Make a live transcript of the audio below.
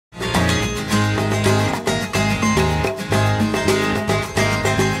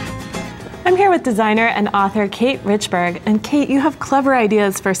with designer and author Kate Richbourg. And Kate, you have clever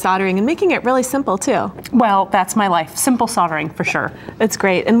ideas for soldering and making it really simple too. Well, that's my life. Simple soldering for sure. It's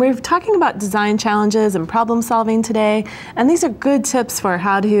great. And we're talking about design challenges and problem solving today. And these are good tips for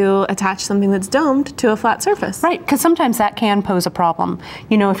how to attach something that's domed to a flat surface. Right, because sometimes that can pose a problem.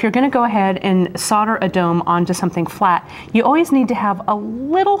 You know, if you're going to go ahead and solder a dome onto something flat, you always need to have a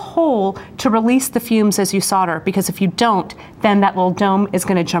little hole to release the fumes as you solder, because if you don't, then that little dome is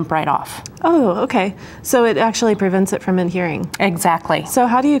going to jump right off. Oh, okay. So it actually prevents it from adhering. Exactly. So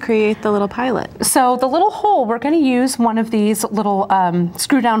how do you create the little pilot? So the little hole, we're going to use one of these little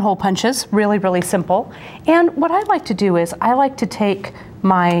screw down hole punches, really, really simple. And what I like to do is I like to take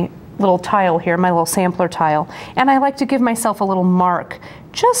my little tile here, my little sampler tile, and I like to give myself a little mark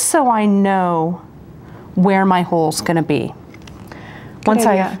just so I know where my hole's going to be.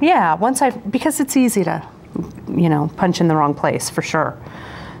 Because it's easy to, you know, punch in the wrong place for sure.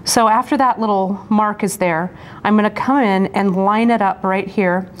 So after that little mark is there, I'm going to come in and line it up right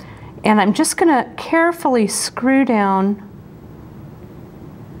here, and I'm just going to carefully screw down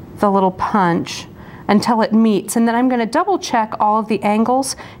the little punch until it meets, and then I'm going to double check all of the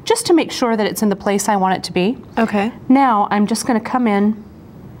angles just to make sure that it's in the place I want it to be. Okay. Now I'm just going to come in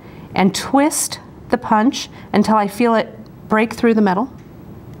and twist the punch until I feel it break through the metal.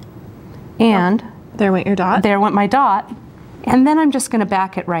 And there went your dot. There went my dot. And then I'm just going to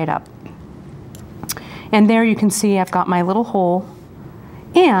back it right up. And there you can see I've got my little hole,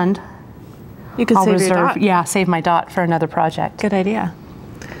 and you can save your dot. Yeah, save my dot for another project. Good idea.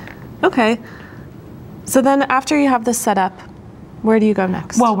 Okay. So then after you have this set up, where do you go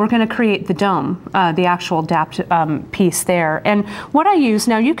next? Well, we're going to create the dome, the actual dapped piece there. And what I use,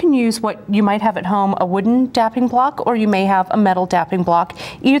 now you can use what you might have at home, a wooden dapping block, or you may have a metal dapping block.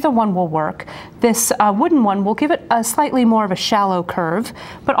 Either one will work. This wooden one will give it a slightly more of a shallow curve,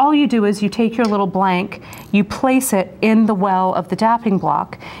 but all you do is you take your little blank, you place it in the well of the dapping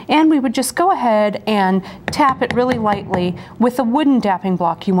block, and we would just go ahead and tap it really lightly. With a wooden dapping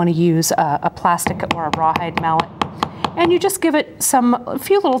block, you want to use a plastic or a rawhide mallet. And you just give it a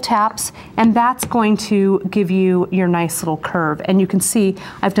few little taps, and that's going to give you your nice little curve. And you can see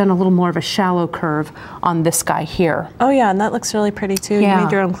I've done a little more of a shallow curve on this guy here. Oh yeah, and that looks really pretty too. Yeah. You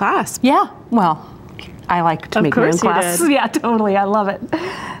made your own clasp. Yeah, well, I like to make my own clasps. Yeah, totally, I love it.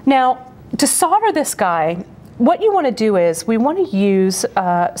 Now, to solder this guy, what you want to do is we want to use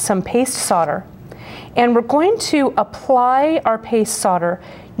some paste solder, and we're going to apply our paste solder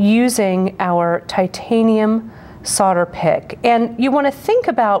using our titanium solder pick. And you want to think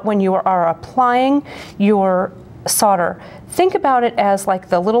about, when you are applying your solder, think about it as like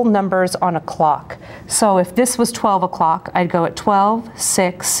the little numbers on a clock. So if this was 12 o'clock, I'd go at 12,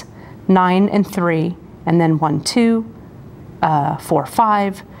 6, 9, and 3, and then 1, 2, 4,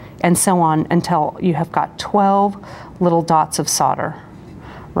 5, and so on until you have got 12 little dots of solder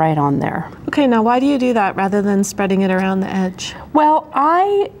right on there. Okay, now why do you do that rather than spreading it around the edge? Well,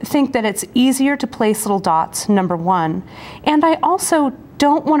 I think that it's easier to place little dots, number one, and I also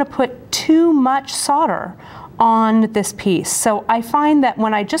don't want to put too much solder on this piece. So I find that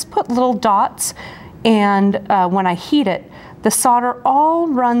when I just put little dots and when I heat it, the solder all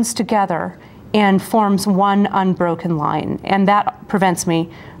runs together and forms one unbroken line, and that prevents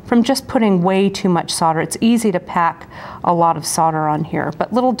me from just putting way too much solder. It's easy to pack a lot of solder on here,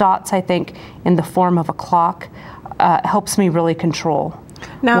 but little dots, I think, in the form of a clock helps me really control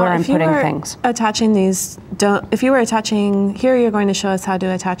where I'm putting things. Attaching these, if you were attaching, here you're going to show us how to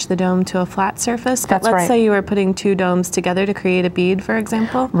attach the dome to a flat surface, but let's say you were putting two domes together to create a bead, for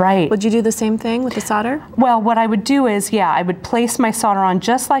example. Right. Would you do the same thing with the solder? Well, what I would do is, yeah, I would place my solder on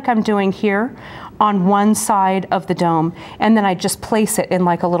just like I'm doing here on one side of the dome, and then I just place it in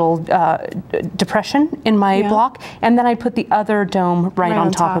like a little depression in my block, and then I put the other dome right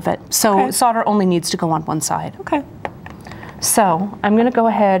on top of it. So solder only needs to go on one side. Okay. So I'm going to go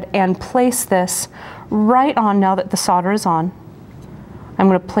ahead and place this right on, now that the solder is on. I'm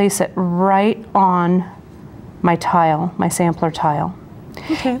going to place it right on my tile, my sampler tile.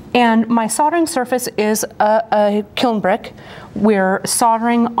 Okay. And my soldering surface is a kiln brick. We're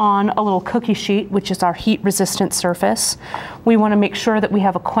soldering on a little cookie sheet, which is our heat-resistant surface. We want to make sure that we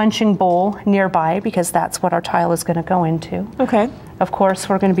have a quenching bowl nearby, because that's what our tile is going to go into. Okay. Of course,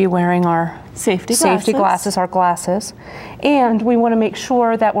 we're going to be wearing our safety glasses, our glasses. And we want to make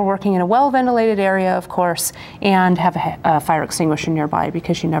sure that we're working in a well-ventilated area, of course, and have a fire extinguisher nearby,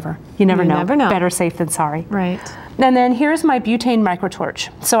 because you never know. Better safe than sorry. Right. And then here's my butane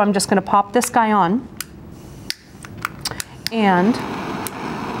microtorch. So I'm just going to pop this guy on, and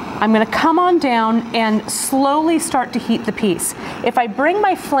I'm going to come on down and slowly start to heat the piece. If I bring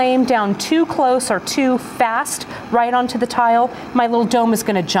my flame down too close or too fast right onto the tile, my little dome is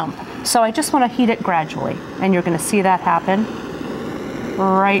going to jump. So I just want to heat it gradually, and you're going to see that happen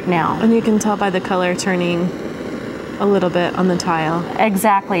right now. And you can tell by the color turning a little bit on the tile.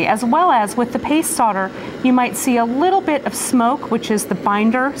 Exactly. As well as with the paste solder, you might see a little bit of smoke, which is the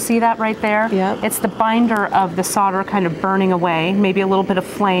binder. See that right there? Yep. It's the binder of the solder kind of burning away, maybe a little bit of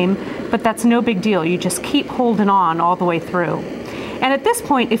flame, but that's no big deal. You just keep holding on all the way through. And at this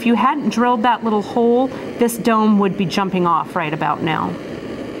point, if you hadn't drilled that little hole, this dome would be jumping off right about now.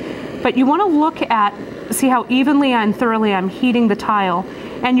 But you want to look at, see how evenly and thoroughly I'm heating the tile.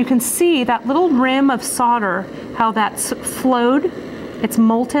 And you can see that little rim of solder, how that's flowed. It's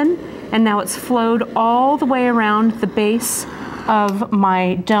molten, and now it's flowed all the way around the base of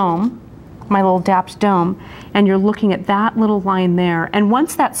my dome, my little dapped dome. And you're looking at that little line there. And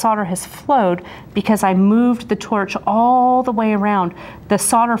once that solder has flowed, because I moved the torch all the way around, the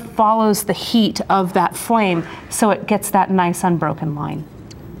solder follows the heat of that flame, so it gets that nice unbroken line.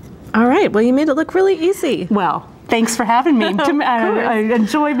 All right, well, you made it look really easy. Well, thanks for having me. I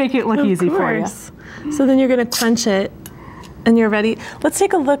enjoy making it look easy for you. So then you're going to punch it, and you're ready. Let's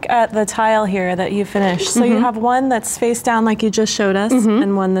take a look at the tile here that you finished. So you have one that's face down like you just showed us,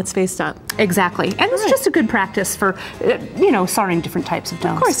 and one that's face up. Exactly. And it's just a good practice for, you know, soldering different types of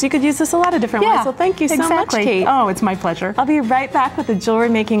domes. Of course, you could use this a lot of different ways. So thank you so much, Kate. Oh, it's my pleasure. I'll be right back with the jewelry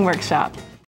making workshop.